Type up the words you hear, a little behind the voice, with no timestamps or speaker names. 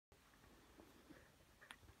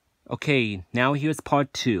Okay, now here's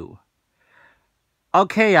part 2.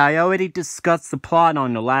 Okay, I already discussed the plot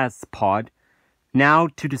on the last part. Now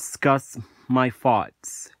to discuss my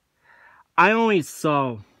thoughts. I only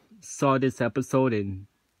saw this episode and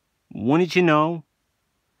wouldn't you know?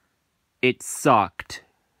 It sucked.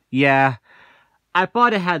 Yeah, I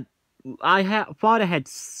thought it had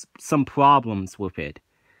some problems with it.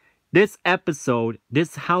 This episode,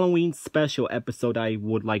 this Halloween special episode I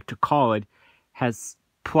would like to call it, has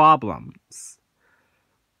problems.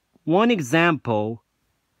 One example,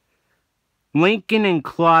 Lincoln and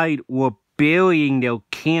Clyde were burying their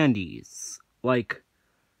candies. Like,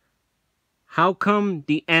 how come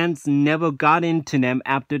the ants never got into them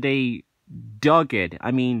after they dug it?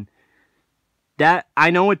 I mean, I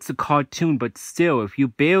know it's a cartoon, but still, if you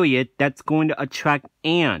bury it, that's going to attract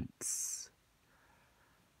ants.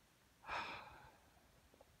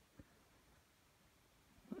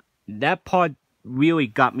 That part really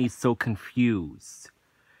got me so confused.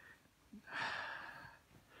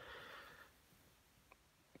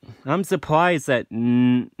 I'm surprised that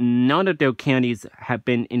none of their candies have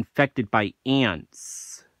been infected by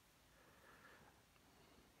ants.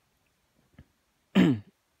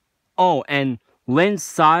 Oh, and Lynn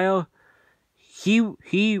Sile, he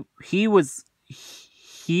was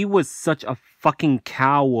such a fucking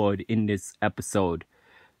coward in this episode.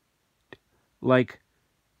 Like,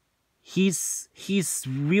 he's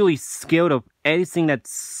really scared of anything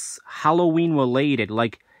that's Halloween related.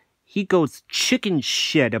 Like, he goes chicken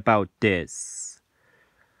shit about this.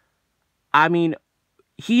 I mean,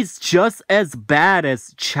 he's just as bad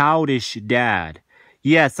as Childish Dad.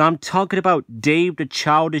 Yes, I'm talking about Dave the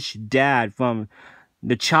Childish Dad from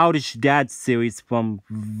the Childish Dad series from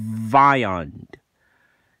Viand.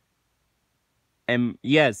 And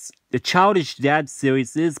yes, the Childish Dad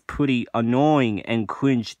series is pretty annoying and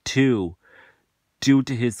cringe too, due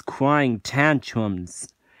to his crying tantrums.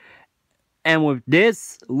 And with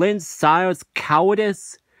this, Lynn Sire's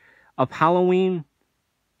cowardice of Halloween,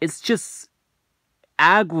 it's just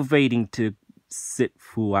aggravating to sit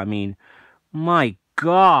through. I mean, my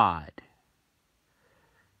God.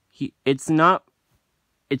 It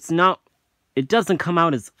doesn't come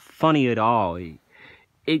out as funny at all.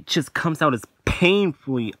 It just comes out as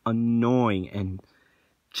painfully annoying and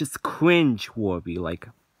just cringe-worthy. Like,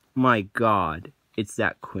 my God, it's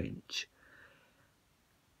that cringe.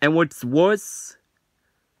 And what's worse,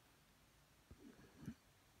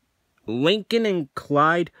 Lincoln and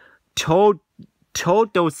Clyde told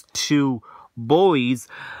those two bullies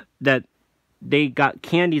that they got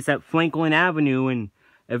candies at Franklin Avenue, and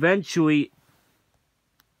eventually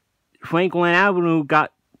Franklin Avenue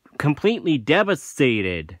got completely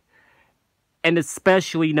devastated. And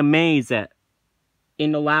especially the maze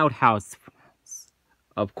in the Loud House,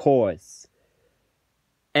 of course.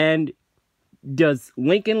 And does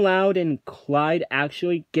Lincoln Loud and Clyde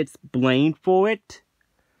actually gets blamed for it?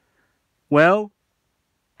 Well,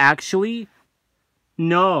 actually,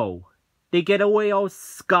 no. They get away all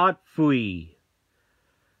scot-free.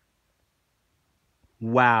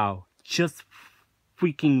 Wow. Just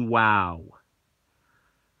freaking wow.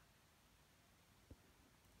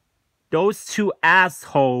 Those two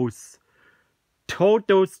assholes told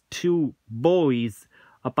those two bullies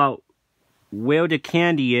about where the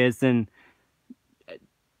candy is, and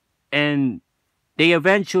they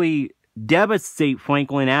eventually devastate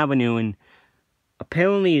Franklin Avenue, and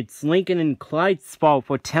apparently it's Lincoln and Clyde's fault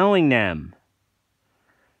for telling them.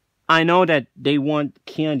 I know that they want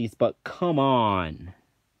candies, but come on.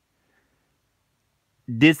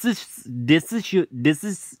 This is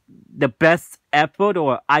the best effort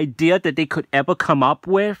or idea that they could ever come up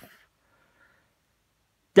with?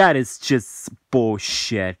 That is just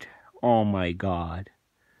bullshit. Oh my God.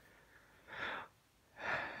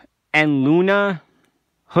 And Luna,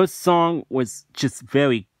 her song was just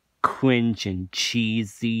very cringe and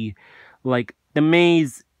cheesy. Like, the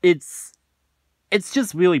maze, it's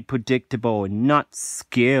just really predictable and not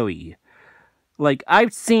scary. Like,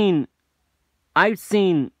 I've seen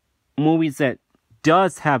movies that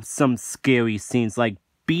does have some scary scenes, like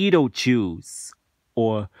Beetlejuice,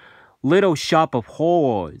 or Little Shop of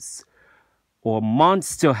Horrors, or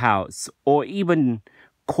Monster House, or even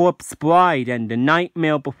Corpse Bride and The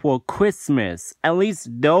Nightmare Before Christmas. At least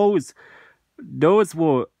those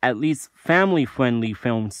were at least family-friendly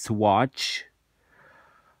films to watch.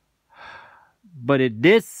 But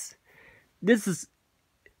it's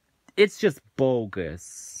just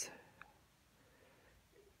bogus.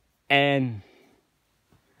 And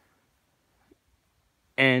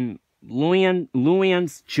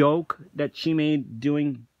Luann's joke that she made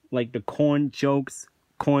doing like the corn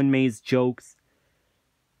maze jokes,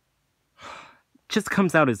 just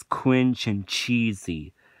comes out as cringe and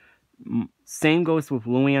cheesy. Same goes with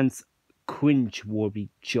Luann's cringe-worthy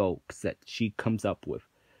jokes that she comes up with.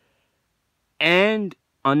 And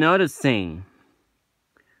another thing.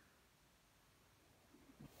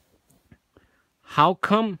 How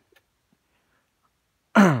come...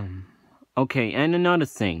 Okay, and another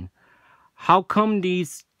thing. How come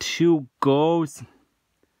these two girls,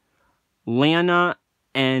 Lana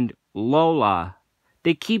and Lola,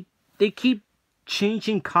 they keep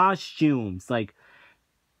changing costumes? Like,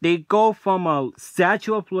 they go from a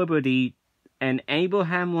Statue of Liberty and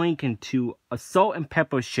Abraham Lincoln to a salt and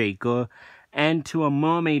pepper shaker and to a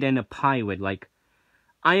mermaid and a pirate. Like,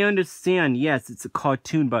 I understand, yes, it's a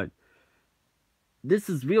cartoon, but this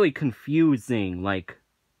is really confusing. Like,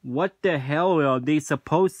 what the hell are they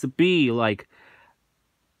supposed to be? Like,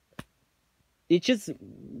 it just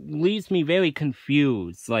leaves me very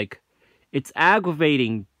confused. Like, it's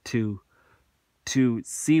aggravating to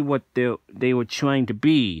see what they were trying to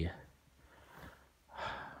be.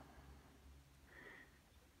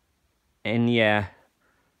 And yeah,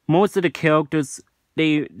 most of the characters,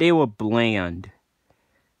 they were bland.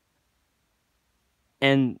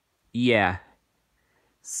 And yeah,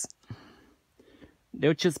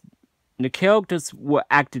 they're just, the characters were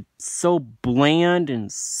acted so bland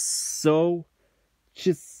and so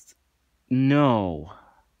just, no.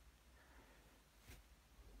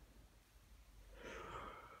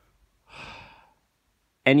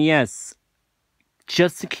 And yes,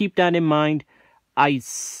 just to keep that in mind, I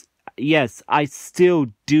still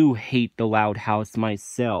do hate the Loud House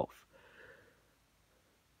myself.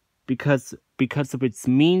 Because of its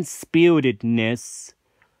mean-spiritedness,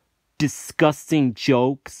 disgusting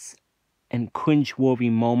jokes, and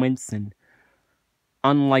cringe-worthy moments, and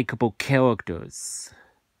unlikable characters.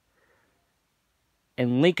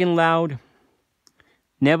 And Lincoln Loud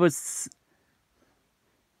never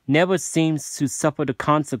seems to suffer the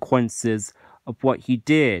consequences of what he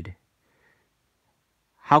did.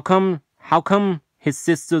 How come his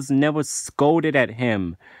sisters never scolded at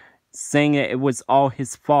him, saying that it was all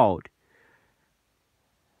his fault?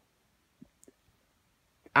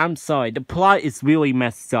 I'm sorry, the plot is really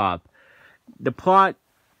messed up. The plot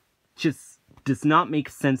just does not make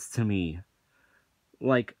sense to me.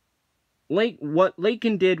 Like, what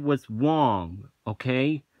Lincoln did was wrong,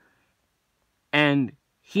 okay? And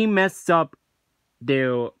he messed up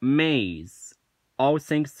their maze, all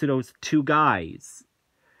thanks to those two guys.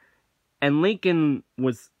 And Lincoln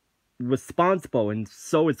was responsible, and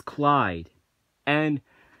so is Clyde. And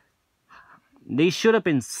they should have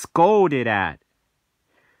been scolded at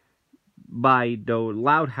by the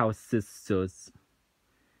Loud House sisters.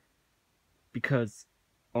 Because,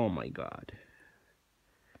 oh my god.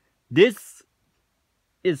 This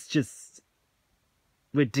is just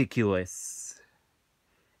ridiculous.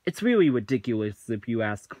 It's really ridiculous if you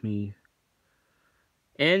ask me.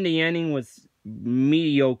 And the ending was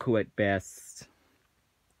mediocre at best.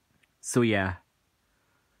 So yeah.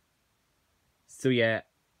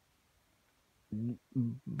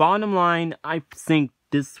 Bottom line, I think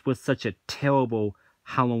this was such a terrible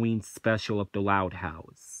Halloween special of the Loud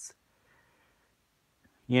House.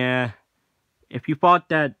 Yeah. If you thought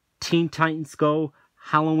that Teen Titans Go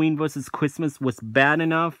Halloween vs. Christmas was bad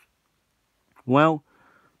enough, well,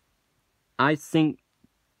 I think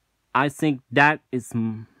that is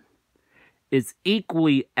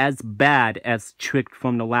equally as bad as Tricked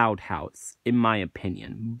from the Loud House, in my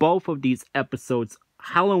opinion. Both of these episodes,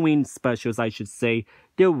 Halloween specials, I should say,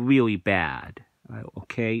 they're really bad.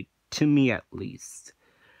 Okay? To me, at least.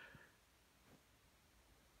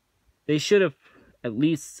 They should have at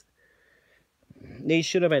least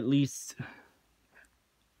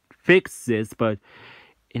fixed this, but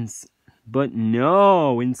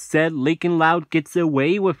no, instead Lincoln Loud gets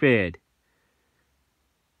away with it.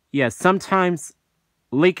 Yeah, sometimes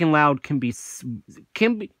Lincoln Loud can be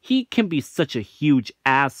such a huge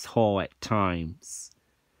asshole at times.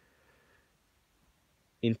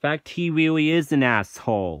 In fact, he really is an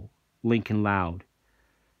asshole, Lincoln Loud.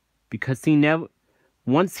 Because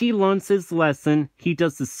once he learns his lesson, he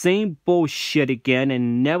does the same bullshit again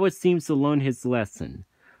and never seems to learn his lesson.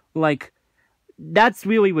 Like, that's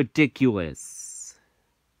really ridiculous.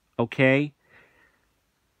 Okay?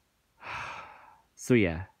 So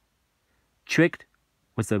yeah. Tricked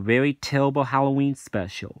was a very terrible Halloween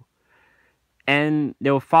special. And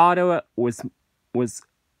their father was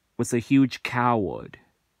a huge coward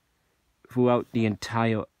throughout the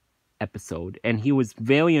entire episode. And he was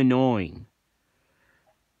very annoying.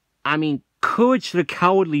 I mean, Courage the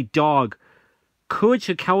Cowardly Dog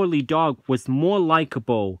was more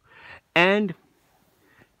likable and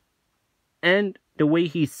the way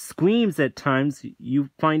he screams at times, you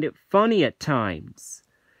find it funny at times.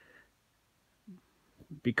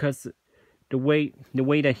 Because the way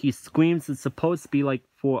that he screams is supposed to be like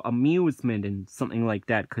for amusement and something like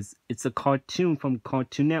that, because it's a cartoon from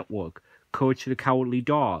Cartoon Network, Courage the Cowardly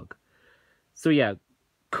Dog. So yeah,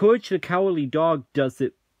 Courage the Cowardly Dog does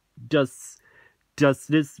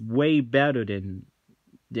this way better than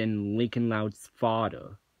Lincoln Loud's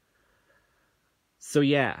father. So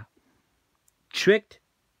yeah, Tricked,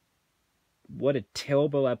 what a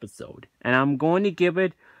terrible episode. And I'm going to give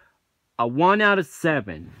it a 1 out of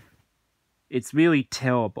 7. It's really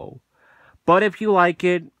terrible. But if you like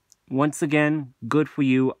it, once again, good for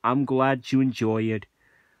you. I'm glad you enjoy it.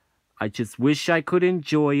 I just wish I could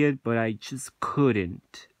enjoy it, but I just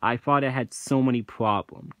couldn't. I thought it had so many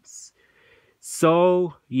problems.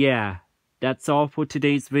 So, yeah, that's all for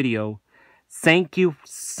today's video. Thank you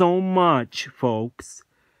so much, folks.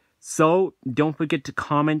 So, don't forget to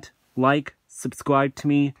comment, like, subscribe to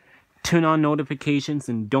me, turn on notifications,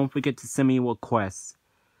 and don't forget to send me requests.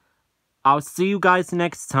 I'll see you guys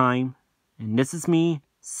next time, and this is me,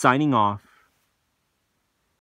 signing off.